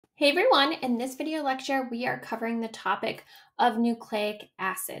Hey everyone, in this video lecture, we are covering the topic of nucleic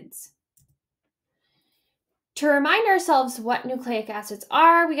acids. To remind ourselves what nucleic acids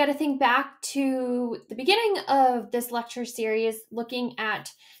are, we got to think back to the beginning of this lecture series, looking at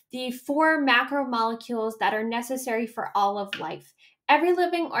the 4 macromolecules that are necessary for all of life. Every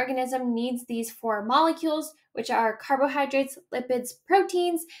living organism needs these 4 molecules, which are carbohydrates, lipids,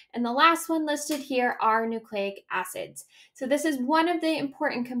 proteins, and the last one listed here are nucleic acids. So this is one of the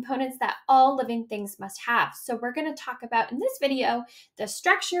important components that all living things must have. So we're going to talk about in this video the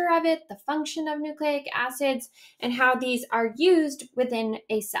structure of it, the function of nucleic acids, and how these are used within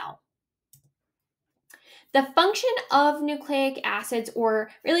a cell. The function of nucleic acids,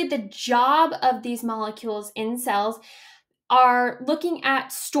 or really the job of these molecules in cells, are looking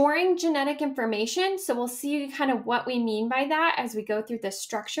at storing genetic information. So we'll see kind of what we mean by that as we go through the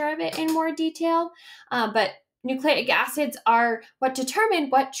structure of it in more detail. But nucleic acids are what determine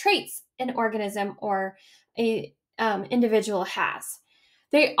what traits an organism or a individual has.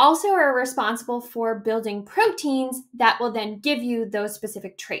 They also are responsible for building proteins that will then give you those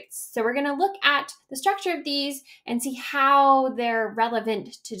specific traits. So we're going to look at the structure of these and see how they're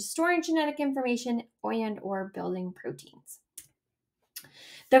relevant to storing genetic information and or building proteins.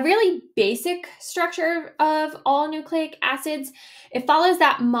 The really basic structure of all nucleic acids, it follows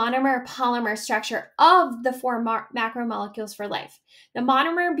that monomer-polymer structure of the 4 macromolecules for life. The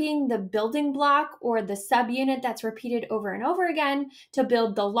monomer being the building block or the subunit that's repeated over and over again to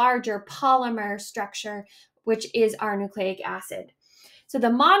build the larger polymer structure, which is our nucleic acid. So the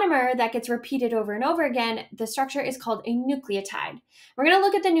monomer that gets repeated over and over again, the structure is called a nucleotide. We're going to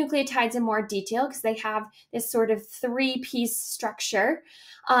look at the nucleotides in more detail because they have this sort of 3-piece structure,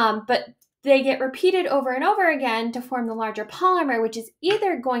 but they get repeated over and over again to form the larger polymer, which is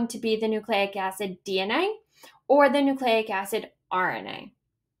either going to be the nucleic acid DNA or the nucleic acid RNA.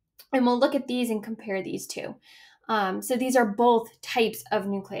 And we'll look at these and compare these two. So these are both types of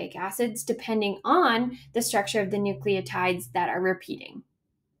nucleic acids depending on the structure of the nucleotides that are repeating.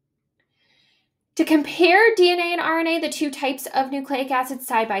 To compare DNA and RNA, the 2 types of nucleic acids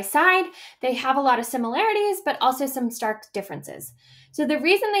side by side, they have a lot of similarities, but also some stark differences. So the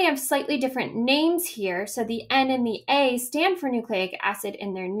reason they have slightly different names here, so the N and the A stand for nucleic acid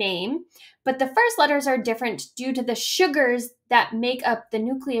in their name, but the first letters are different due to the sugars that make up the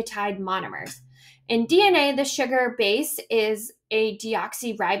nucleotide monomers. In DNA, the sugar base is a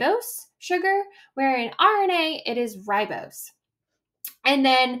deoxyribose sugar, where in RNA, it is ribose. And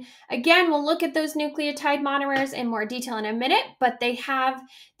then again, we'll look at those nucleotide monomers in more detail in a minute, but they have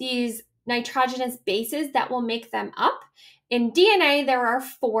these nitrogenous bases that will make them up. In DNA, there are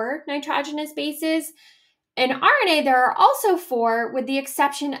 4 nitrogenous bases. In RNA, there are also 4, with the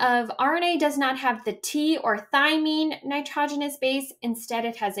exception of RNA does not have the T or thymine nitrogenous base. Instead,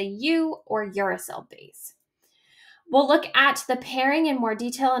 it has a U or uracil base. We'll look at the pairing in more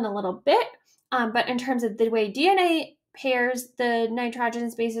detail in a little bit, but in terms of the way DNA pairs the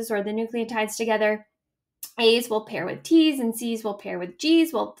nitrogenous bases or the nucleotides together, A's will pair with T's and C's will pair with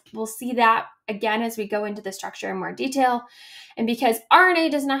G's. We'll see that again as we go into the structure in more detail. And because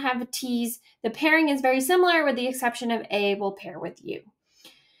RNA does not have T's, the pairing is very similar with the exception of A will pair with U.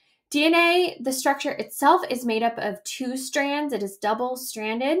 DNA, the structure itself is made up of 2 strands. It is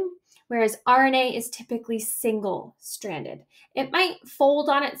double-stranded, whereas RNA is typically single-stranded. It might fold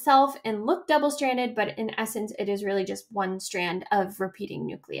on itself and look double-stranded, but in essence, it is really just 1 strand of repeating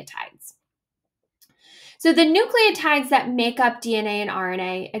nucleotides. So the nucleotides that make up DNA and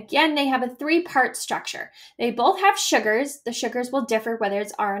RNA, again, they have a 3-part structure. They both have sugars. The sugars will differ whether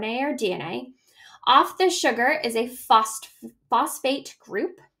it's RNA or DNA. Off the sugar is a phosphate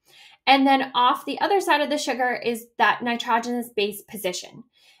group. And then off the other side of the sugar is that nitrogenous base position.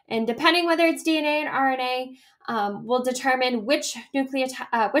 And depending whether it's DNA and RNA, will determine which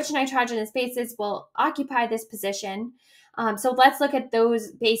nitrogenous bases will occupy this position. So let's look at those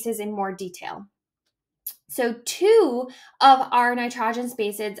bases in more detail. So 2 of our nitrogenous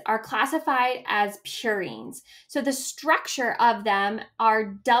bases are classified as purines. So the structure of them are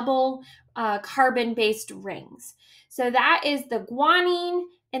double carbon-based rings. So that is the guanine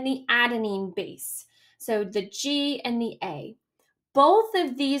and the adenine base. So the G and the A. Both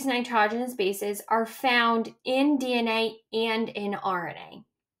of these nitrogenous bases are found in DNA and in RNA.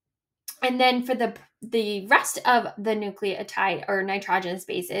 And then for the rest of the nucleotide or nitrogenous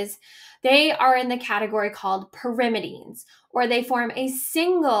bases, they are in the category called pyrimidines, or they form a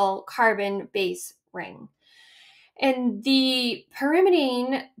single carbon base ring. And the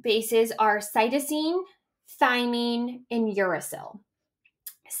pyrimidine bases are cytosine, thymine, and uracil.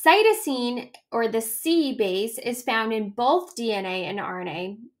 Cytosine, or the C base, is found in both DNA and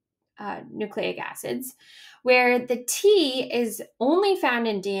RNA, nucleic acids, where the T is only found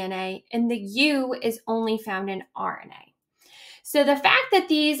in DNA and the U is only found in RNA. So the fact that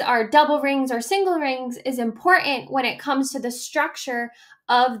these are double rings or single rings is important when it comes to the structure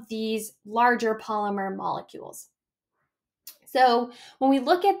of these larger polymer molecules. So when we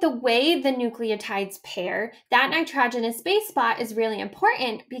look at the way the nucleotides pair, that nitrogenous base spot is really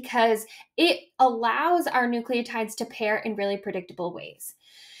important because it allows our nucleotides to pair in really predictable ways.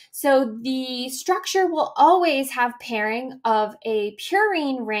 So the structure will always have pairing of a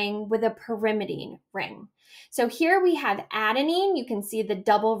purine ring with a pyrimidine ring. So here we have adenine, you can see the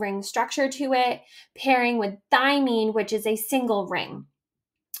double ring structure to it, pairing with thymine, which is a single ring.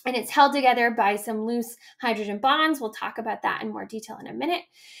 And it's held together by some loose hydrogen bonds. We'll talk about that in more detail in a minute.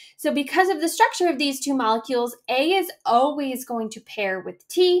 So because of the structure of these two molecules, A is always going to pair with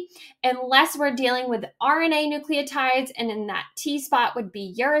T, unless we're dealing with RNA nucleotides, and in that T spot would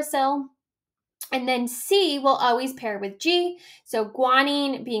be uracil. And then C will always pair with G. So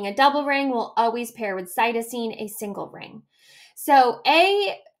guanine, being a double ring, will always pair with cytosine, a single ring. So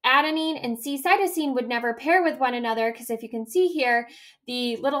A adenine and C cytosine would never pair with one another, because if you can see here,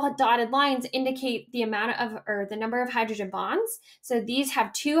 the little dotted lines indicate the amount of, or the number of hydrogen bonds. So these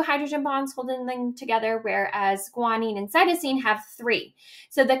have 2 hydrogen bonds holding them together, whereas guanine and cytosine have 3.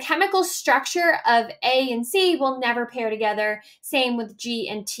 So the chemical structure of A and C will never pair together. Same with G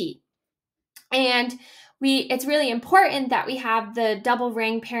and T. And it's really important that we have the double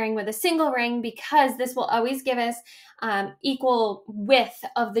ring pairing with a single ring, because this will always give us equal width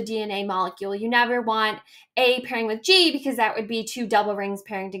of the DNA molecule. You never want A pairing with G, because that would be 2 double rings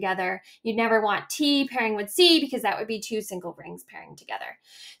pairing together. You'd never want T pairing with C, because that would be 2 single rings pairing together.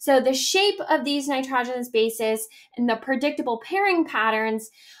 So the shape of these nitrogenous bases and the predictable pairing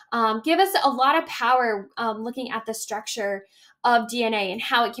patterns give us a lot of power looking at the structure of DNA and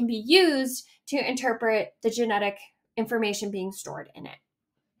how it can be used to interpret the genetic information being stored in it.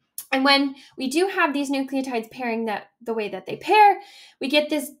 And when we do have these nucleotides pairing the way that they pair, we get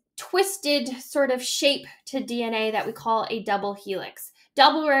this twisted sort of shape to DNA that we call a double helix.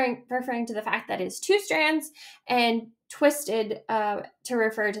 Double referring to the fact that it is 2 strands, and twisted to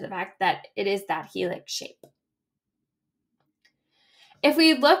refer to the fact that it is that helix shape. If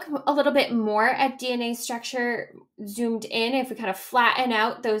we look a little bit more at DNA structure zoomed in, if we kind of flatten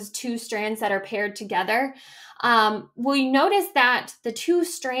out those 2 strands that are paired together, we notice that the 2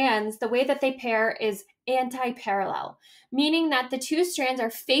 strands, the way that they pair is anti-parallel, meaning that the 2 strands are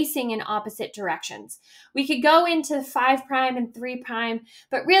facing in opposite directions. We could go into 5' and 3',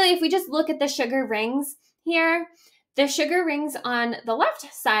 but really if we just look at the sugar rings here, the sugar rings on the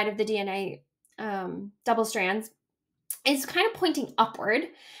left side of the DNA double strands is kind of pointing upward,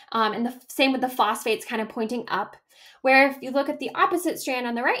 and the same with the phosphates kind of pointing up. Where if you look at the opposite strand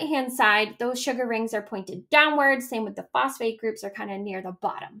on the right-hand side, those sugar rings are pointed downward. Same with the phosphate groups are kind of near the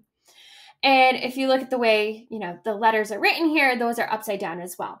bottom. And if you look at the way, the letters are written here, those are upside down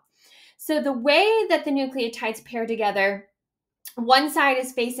as well. So the way that the nucleotides pair together, one side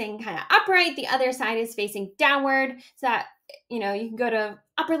is facing kind of upright, the other side is facing downward, so that you can go to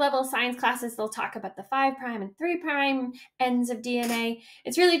upper level science classes, they'll talk about the 5' and 3' ends of DNA.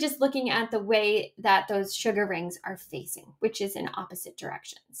 It's really just looking at the way that those sugar rings are facing, which is in opposite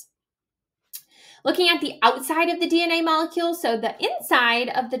directions. Looking at the outside of the DNA molecule, so the inside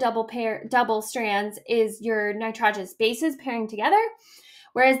of the double strands is your nitrogenous bases pairing together,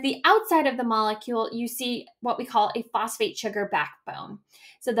 whereas the outside of the molecule, you see what we call a phosphate sugar backbone.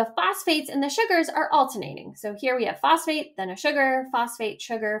 So the phosphates and the sugars are alternating. So here we have phosphate, then a sugar, phosphate,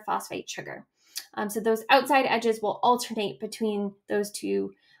 sugar, phosphate, sugar. So those outside edges will alternate between those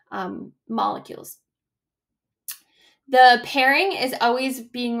 2 molecules. The pairing is always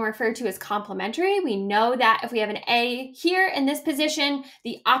being referred to as complementary. We know that if we have an A here in this position,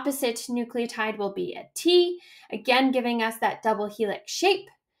 the opposite nucleotide will be a T, again giving us that double helix shape.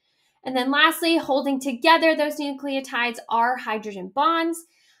 And then lastly, holding together those nucleotides are hydrogen bonds.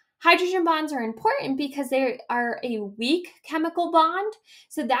 Hydrogen bonds are important because they are a weak chemical bond.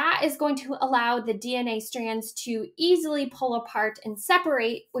 So that is going to allow the DNA strands to easily pull apart and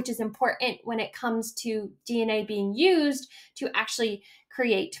separate, which is important when it comes to DNA being used to actually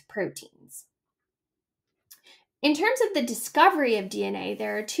create proteins. In terms of the discovery of DNA,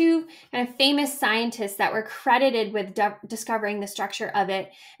 there are 2 kind of famous scientists that were credited with discovering the structure of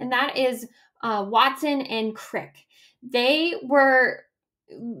it, and that is Watson and Crick. They were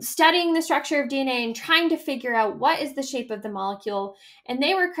studying the structure of DNA and trying to figure out what is the shape of the molecule. And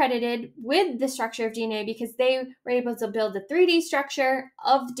they were credited with the structure of DNA because they were able to build a 3D structure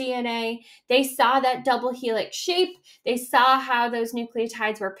of DNA. They saw that double helix shape. They saw how those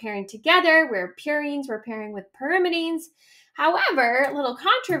nucleotides were pairing together, where purines were pairing with pyrimidines. However, a little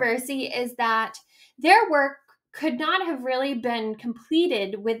controversy is that their work could not have really been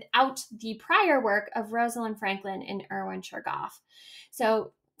completed without the prior work of Rosalind Franklin and Erwin Chargaff.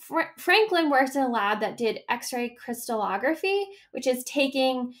 So Franklin worked in a lab that did X-ray crystallography, which is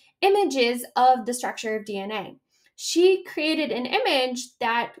taking images of the structure of DNA. She created an image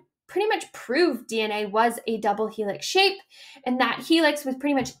that pretty much proved DNA was a double helix shape, and that helix was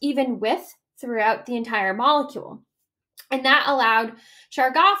pretty much even width throughout the entire molecule. And that allowed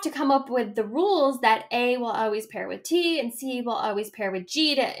Chargaff to come up with the rules that A will always pair with T and C will always pair with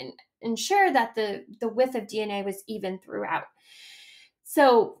G to ensure that the width of DNA was even throughout.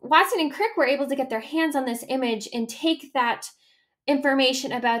 So Watson and Crick were able to get their hands on this image and take that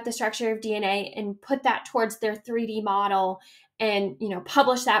information about the structure of DNA and put that towards their 3D model and,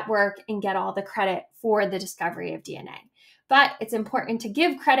 publish that work and get all the credit for the discovery of DNA. But it's important to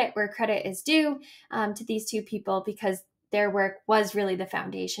give credit where credit is due to these two people, because their work was really the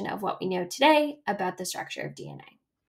foundation of what we know today about the structure of DNA.